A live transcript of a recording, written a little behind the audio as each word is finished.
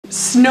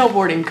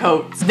snowboarding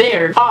coats.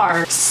 There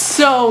are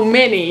so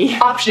many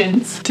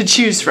options to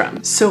choose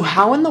from. So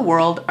how in the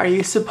world are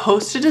you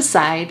supposed to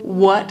decide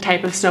what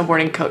type of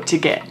snowboarding coat to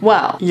get?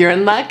 Well, you're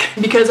in luck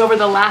because over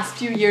the last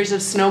few years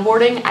of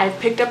snowboarding, I've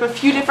picked up a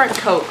few different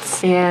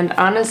coats and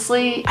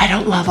honestly, I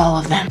don't love all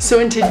of them. So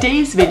in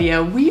today's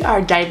video, we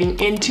are diving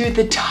into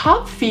the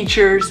top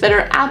features that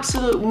are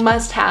absolute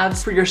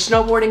must-haves for your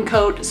snowboarding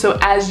coat. So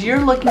as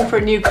you're looking for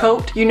a new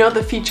coat, you know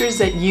the features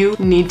that you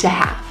need to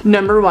have.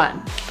 Number one,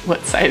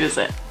 what side is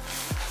it?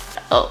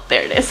 Oh,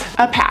 there it is.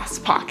 A pass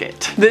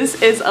pocket.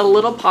 This is a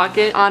little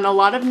pocket on a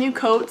lot of new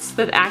coats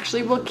that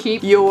actually will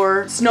keep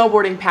your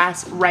snowboarding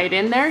pass right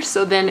in there.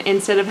 So then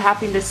instead of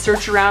having to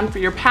search around for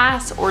your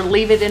pass or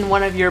leave it in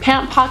one of your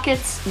pant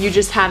pockets, you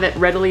just have it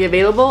readily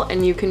available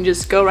and you can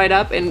just go right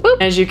up and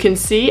boop. As you can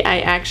see,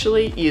 I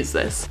actually use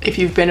this. If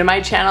you've been to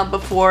my channel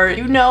before,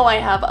 you know I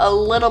have a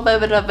little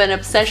bit of an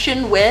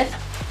obsession with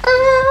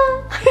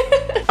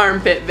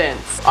armpit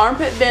vents.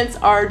 Armpit vents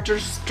are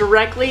just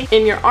directly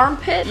in your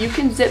armpit. You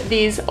can zip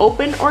these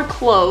open or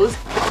close.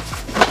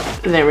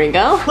 There we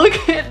go.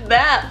 Look at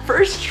that,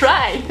 first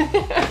try.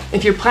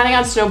 If you're planning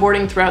on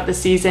snowboarding throughout the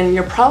season,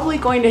 you're probably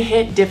going to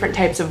hit different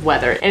types of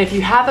weather. And if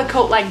you have a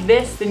coat like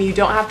this, then you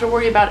don't have to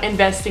worry about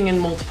investing in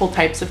multiple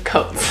types of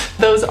coats.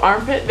 Those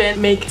armpit vents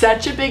make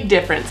such a big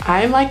difference.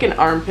 I'm like an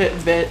armpit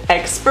vent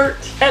expert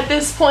at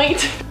this point.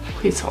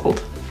 Please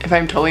hold. If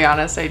I'm totally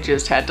honest, I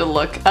just had to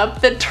look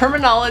up the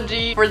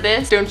terminology for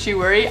this. Don't you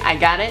worry, I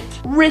got it.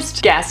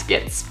 Wrist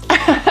gaskets.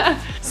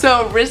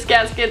 So wrist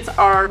gaskets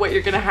are what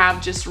you're gonna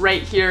have just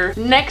right here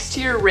next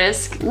to your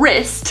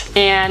wrist.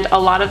 And a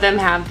lot of them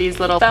have these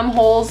little thumb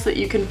holes that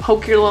you can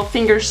poke your little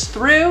fingers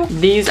through.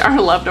 These are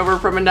left over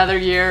from another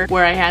year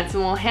where I had some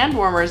little hand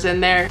warmers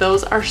in there.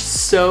 Those are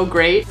so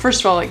great.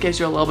 First of all, it gives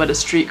you a little bit of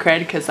street cred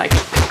because like,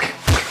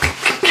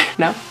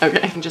 no?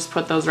 Okay. You can just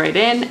put those right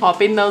in,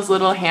 popping those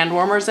little hand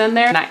warmers in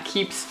there. That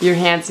keeps your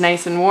hands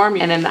nice and warm.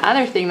 And then the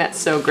other thing that's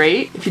so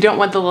great, if you don't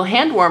want the little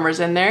hand warmers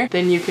in there,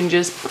 then you can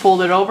just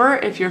fold it over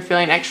if you're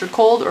feeling extra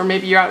cold or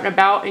maybe you're out and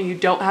about and you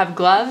don't have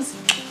gloves.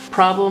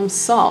 Problem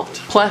solved.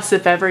 Plus,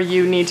 if ever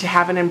you need to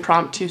have an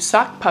impromptu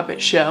sock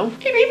puppet show.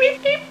 Beep,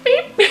 beep, beep,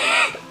 beep, beep.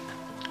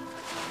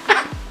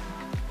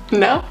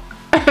 No?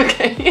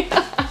 Okay.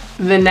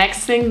 The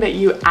next thing that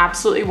you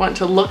absolutely want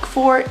to look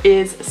for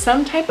is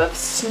some type of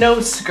snow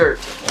skirt.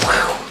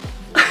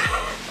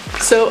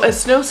 So a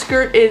snow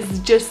skirt is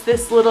just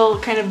this little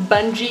kind of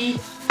bungee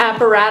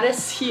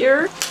apparatus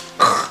here.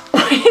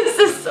 Why is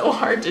this so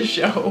hard to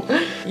show?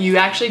 You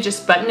actually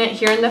just button it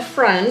here in the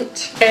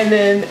front, and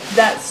then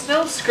that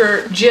snow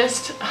skirt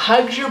just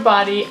hugs your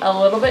body a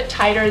little bit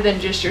tighter than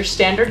just your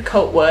standard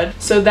coat would,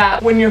 so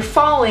that when you're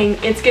falling,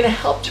 it's gonna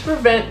help to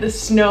prevent the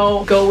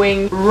snow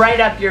going right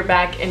up your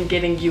back and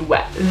getting you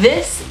wet.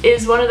 This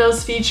is one of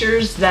those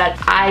features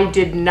that I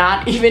did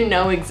not even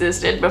know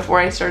existed before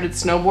I started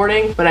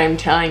snowboarding, but I'm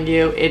telling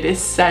you, it is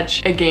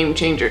such a game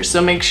changer.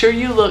 So make sure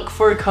you look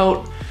for a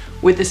coat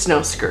with a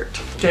snow skirt.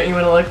 Don't you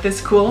want to look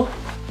this cool?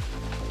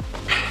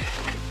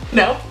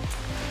 No?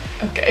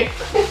 Okay.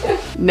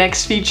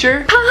 Next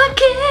feature,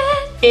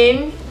 pocket!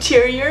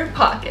 Interior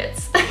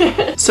pockets.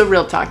 So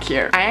real talk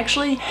here. I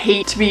actually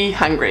hate to be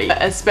hungry,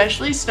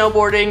 especially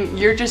snowboarding.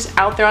 You're just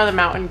out there on the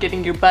mountain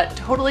getting your butt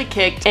totally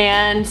kicked,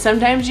 and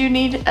sometimes you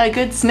need a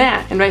good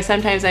snack. And by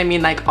sometimes I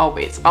mean like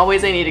always.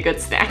 Always I need a good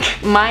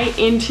snack. My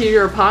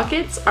interior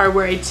pockets are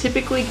where I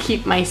typically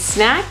keep my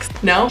snacks.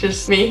 No?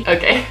 Just me?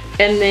 Okay.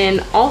 And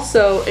then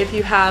also, if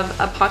you have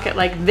a pocket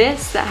like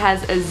this that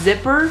has a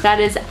zipper, that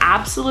is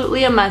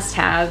absolutely a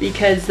must-have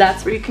because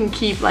that's where you can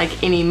keep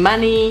like any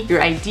money,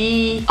 your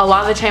ID. A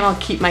lot of the time I'll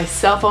keep my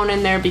cell phone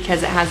in there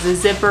because it has a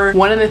zipper.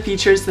 One of the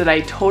features that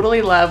I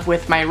totally love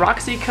with my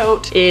ROXY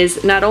coat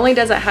is not only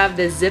does it have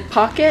this zip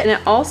pocket, and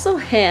it also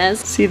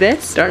has, see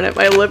this? Darn it,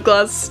 my lip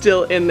gloss is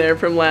still in there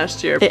from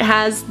last year. It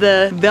has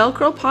the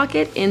Velcro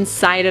pocket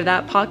inside of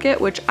that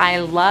pocket, which I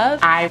love.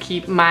 I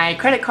keep my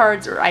credit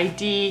cards or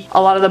ID.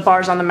 A lot of the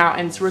bars on the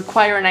mountains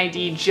require an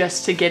ID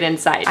just to get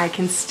inside. I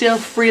can still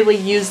freely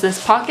use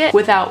this pocket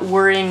without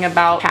worrying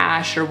about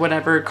cash or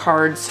whatever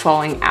cards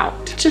falling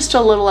out. Just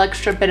a little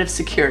extra bit of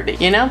security,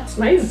 you know? Is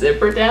my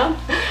zipper down?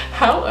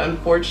 How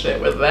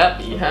unfortunate would that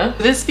be, huh?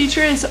 This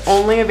feature is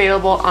only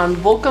available on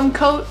VOLCOM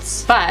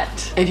coats,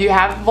 but if you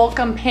have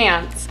VOLCOM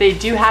pants, they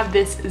do have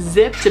this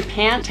zip to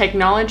pant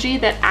technology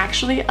that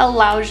actually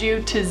allows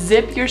you to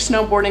zip your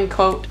snowboarding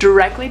coat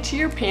directly to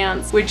your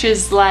pants, which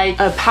is like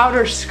a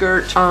powder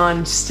skirt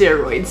on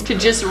steroids to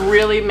just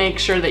really make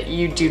sure that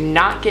you do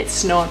not get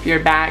snow up your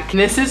back. And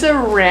this is a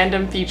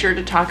random feature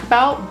to talk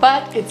about,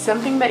 but it's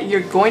something that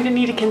you're going to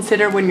need to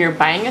consider when you're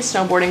buying a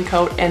snowboarding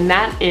coat, and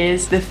that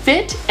is the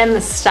fit and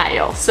the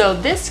style. So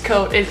this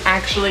coat is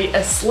actually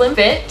a slim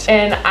fit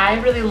and I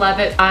really love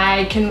it.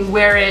 I can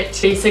wear it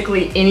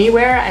basically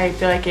anywhere. I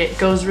feel like it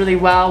goes really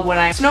well when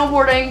I'm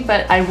snowboarding,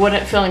 but I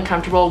wouldn't feel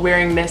uncomfortable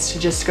wearing this to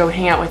just go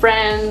hang out with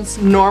friends,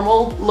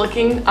 normal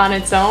looking on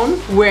its own.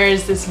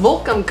 Whereas this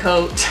VOLCOM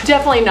coat,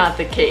 definitely not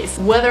the case.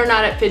 Whether or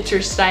not it fits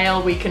your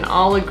style, we can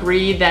all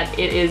agree that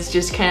it is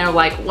just kind of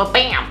like, well,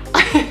 bam.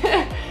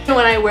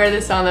 When I wear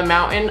this on the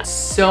mountain,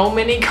 so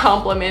many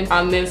compliments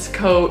on this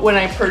coat. When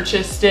I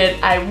purchased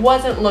it, I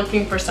wasn't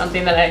looking for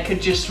something that I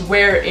could just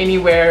wear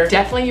anywhere.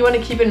 Definitely you want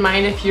to keep in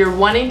mind if you're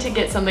wanting to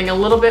get something a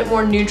little bit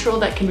more neutral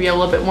that can be a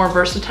little bit more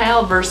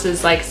versatile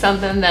versus like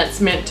something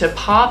that's meant to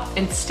pop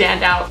and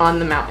stand out on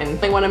the mountain.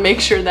 I want to make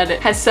sure that it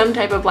has some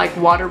type of like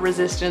water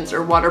resistance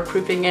or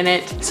waterproofing in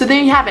it. So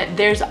there you have it.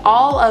 There's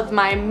all of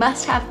my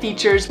must-have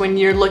features when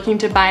you're looking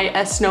to buy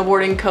a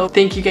snowboarding coat.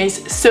 Thank you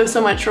guys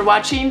so much for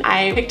watching.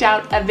 I picked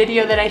out a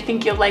video that I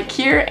think you'll like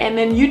here, and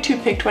then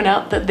YouTube picked one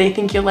out that they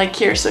think you'll like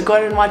here. So go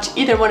ahead and watch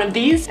either one of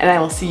these, and I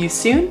will see you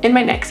soon in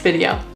my next video.